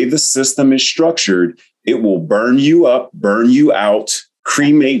 the way the system is structured, it will burn you up, burn you out,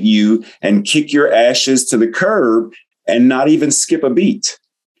 cremate you, and kick your ashes to the curb and not even skip a beat.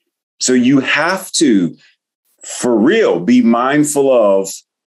 So you have to, for real, be mindful of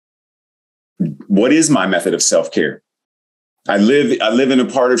what is my method of self-care. I live in a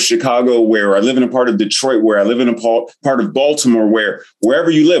part of Chicago where I live in a part of Detroit, where I live in a part of Baltimore, where wherever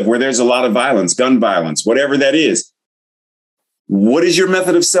you live, where there's a lot of violence, gun violence, whatever that is. What is your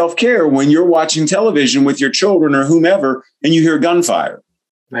method of self-care when you're watching television with your children or whomever and you hear gunfire?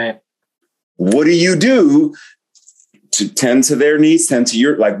 Right. What do you do to tend to their needs, tend to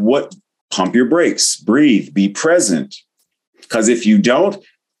your, pump your brakes, breathe, be present. Because if you don't,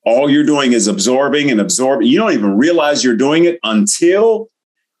 all you're doing is absorbing. You don't even realize you're doing it until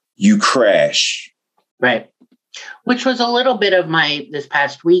you crash. Right. Which was a little bit of this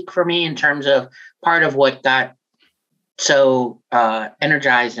past week for me in terms of part of what got so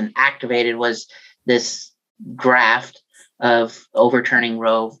energized and activated was this draft of overturning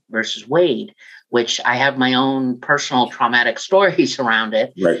Roe versus Wade, which I have my own personal traumatic stories around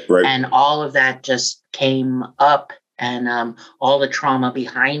it. Right. And all of that just came up. And all the trauma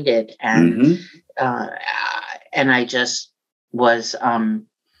behind it, and I just was.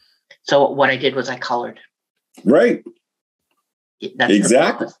 So what I did was I colored. Right. That's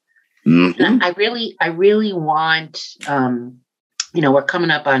exactly. Mm-hmm. And I really want, we're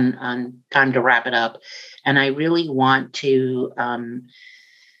coming up on time to wrap it up. And I really want to,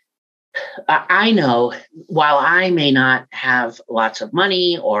 I know while I may not have lots of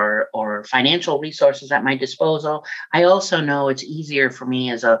money or financial resources at my disposal, I also know it's easier for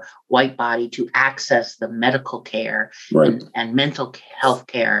me as a white body to access the medical care and mental health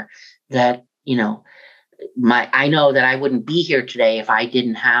care that, I know that I wouldn't be here today if I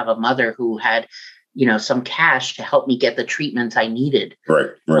didn't have a mother who had, some cash to help me get the treatments I needed. Right.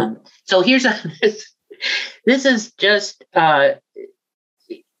 So here's this is just I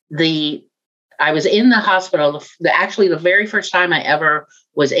was in the hospital. Actually, the very first time I ever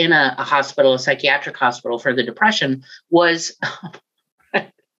was in a hospital, a psychiatric hospital for the depression, was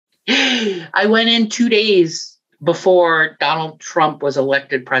I went in 2 days before Donald Trump was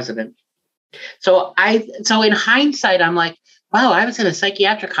elected president. So in hindsight, I'm like, wow, I was in a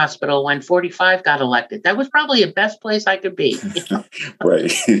psychiatric hospital when 45 got elected. That was probably the best place I could be.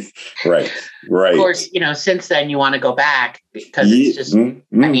 Right. Of course, since then you want to go back because it's just,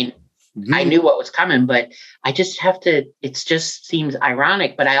 I knew what was coming, but I just have to, it just seems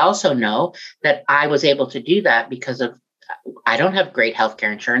ironic. But I also know that I was able to do that because I don't have great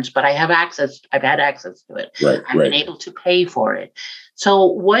healthcare insurance, but I've had access to it. I've been able to pay for it. So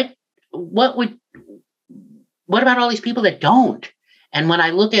what about all these people that don't? And when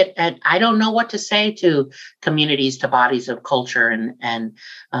I look at I don't know what to say to communities, to bodies of culture and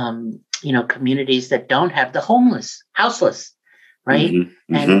communities that don't have the homeless, houseless, right?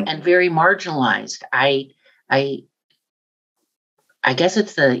 And very marginalized. I guess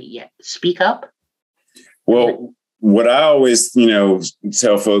it's speak up. Well, what I always,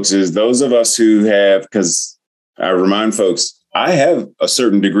 tell folks is those of us who have, because I remind folks, I have a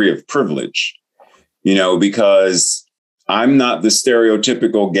certain degree of privilege, because I'm not the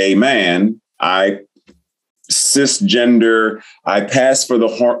stereotypical gay man. I cisgender, I pass for the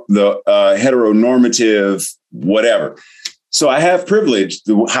heteronormative, whatever. So I have privilege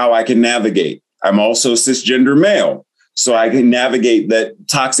how I can navigate. I'm also cisgender male, so I can navigate that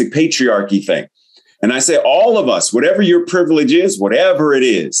toxic patriarchy thing. And I say, all of us, whatever your privilege is, whatever it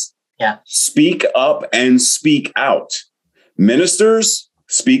is, speak up and speak out. Ministers,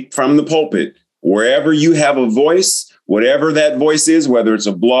 speak from the pulpit. Wherever you have a voice, whatever that voice is, whether it's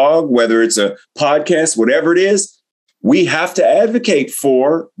a blog, whether it's a podcast, whatever it is, we have to advocate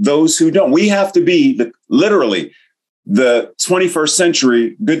for those who don't. We have to be literally the 21st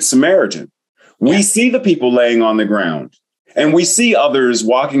century Good Samaritan. We see the people laying on the ground and we see others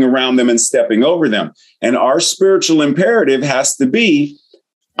walking around them and stepping over them. And our spiritual imperative has to be,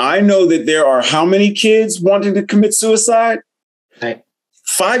 I know that there are how many kids wanting to commit suicide? Right.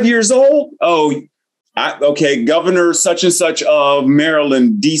 5 years old? Oh, okay. Governor such and such of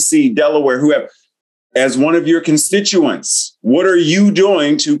Maryland, DC, Delaware, whoever, as one of your constituents, what are you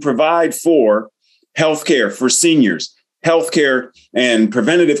doing to provide for healthcare for seniors, healthcare and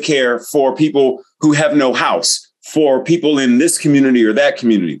preventative care for people who have no house, for people in this community or that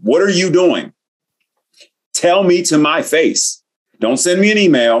community? What are you doing? Tell me to my face. Don't send me an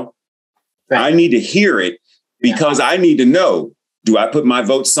email. Right. I need to hear it because I need to know, do I put my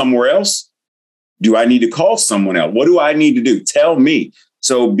vote somewhere else? Do I need to call someone else? What do I need to do? Tell me.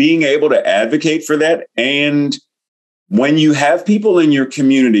 So being able to advocate for that. And when you have people in your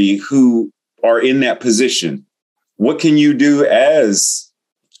community who are in that position, what can you do as,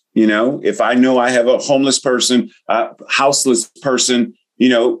 if I know I have a homeless person, a houseless person,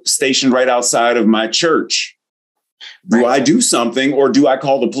 stationed right outside of my church? Do I do something, or do I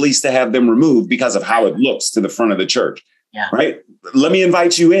call the police to have them removed because of how it looks to the front of the church? Yeah. Right. Let me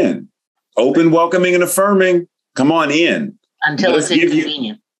invite you in. Open, welcoming, and affirming. Come on in. Until it's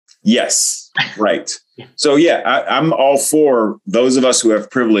inconvenient. Yes. Right. So, I'm all for those of us who have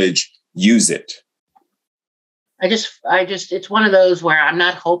privilege, use it. I just, it's one of those where I'm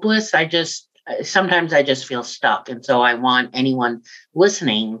not hopeless. Sometimes I just feel stuck. And so I want anyone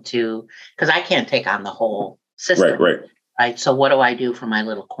listening because I can't take on the whole system. Right. So what do I do for my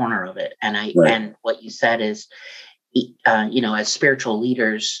little corner of it? And and what you said is, as spiritual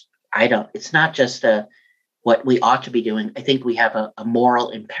leaders, it's not just what we ought to be doing. I think we have a moral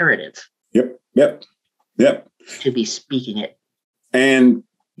imperative. Yep. To be speaking it. And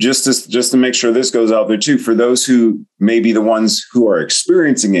just to make sure this goes out there too, for those who may be the ones who are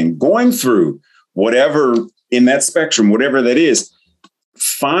experiencing and going through whatever in that spectrum, whatever that is,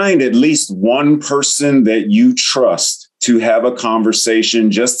 find at least one person that you trust to have a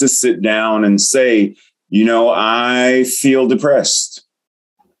conversation, just to sit down and say, I feel depressed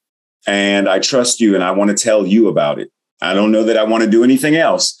and I trust you and I want to tell you about it. I don't know that I want to do anything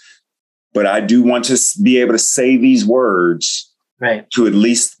else, but I do want to be able to say these words to at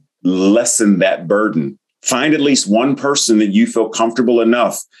least lessen that burden. Find at least one person that you feel comfortable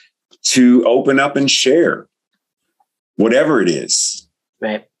enough to open up and share whatever it is.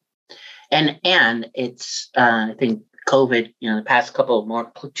 Right. And it's, I think COVID, the past couple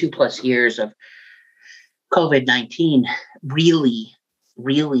more 2+ years of COVID-19 really,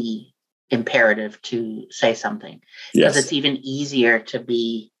 really imperative to say something. Because it's even easier to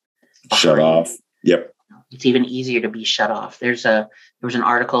be shut off. Yep. It's even easier to be shut off. There was an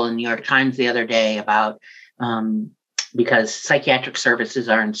article in the New York Times the other day about because psychiatric services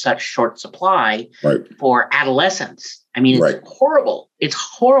are in such short supply for adolescents. I mean, it's horrible. It's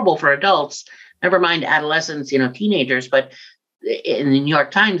horrible for adults. Never mind adolescents, teenagers. But in the New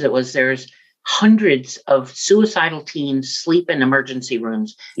York Times, there's hundreds of suicidal teens sleep in emergency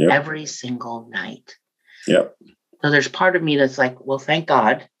rooms every single night. Yep. So there's part of me that's like, well, thank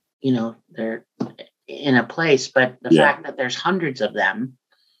God, they're in a place, but the fact that there's hundreds of them,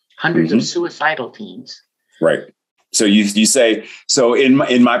 hundreds of suicidal teens. Right. So you say, so in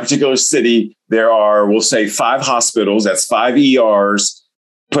my particular city, there are, we'll say 5 hospitals, that's 5 ERs,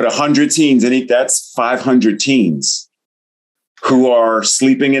 put 100 teens in it, that's 500 teens who are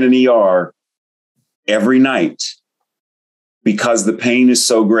sleeping in an ER every night because the pain is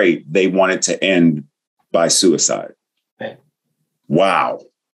so great, they want it to end by suicide. Right. Wow.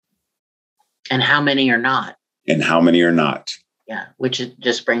 And how many are not? Yeah, which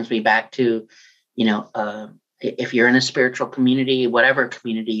just brings me back to, if you're in a spiritual community, whatever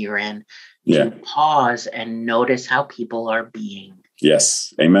community you're in, to pause and notice how people are being.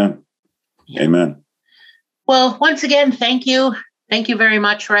 Yes. Amen. Yeah. Amen. Well, once again, thank you. Thank you very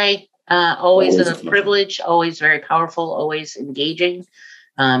much, Ray. Always a privilege, always very powerful, always engaging.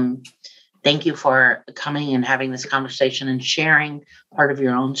 Thank you for coming and having this conversation and sharing part of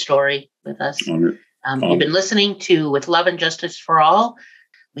your own story with us. You've been listening to With Love and Justice for All.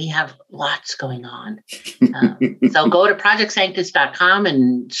 We have lots going on. So go to projectsanctus.com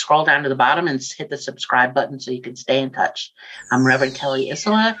and scroll down to the bottom and hit the subscribe button so you can stay in touch. I'm Reverend Kelly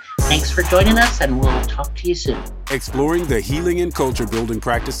Isola. Thanks for joining us, and we'll talk to you soon. Exploring the healing and culture building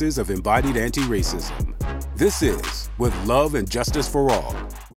practices of embodied anti-racism. This is With Love and Justice for All.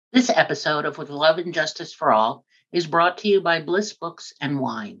 This episode of With Love and Justice for All is brought to you by Bliss Books and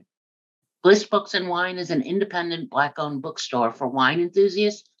Wine. Bliss Books and Wine is an independent Black-owned bookstore for wine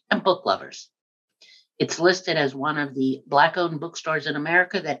enthusiasts and book lovers. It's listed as one of the Black-owned bookstores in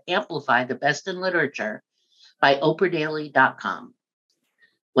America that amplify the best in literature by OprahDaily.com.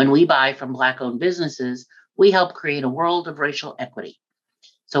 When we buy from Black-owned businesses, we help create a world of racial equity.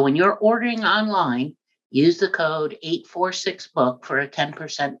 So when you're ordering online, use the code 846BOOK for a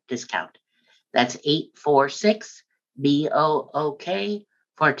 10% discount. That's 846BOOK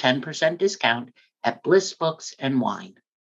for a 10% discount at Bliss Books and Wine.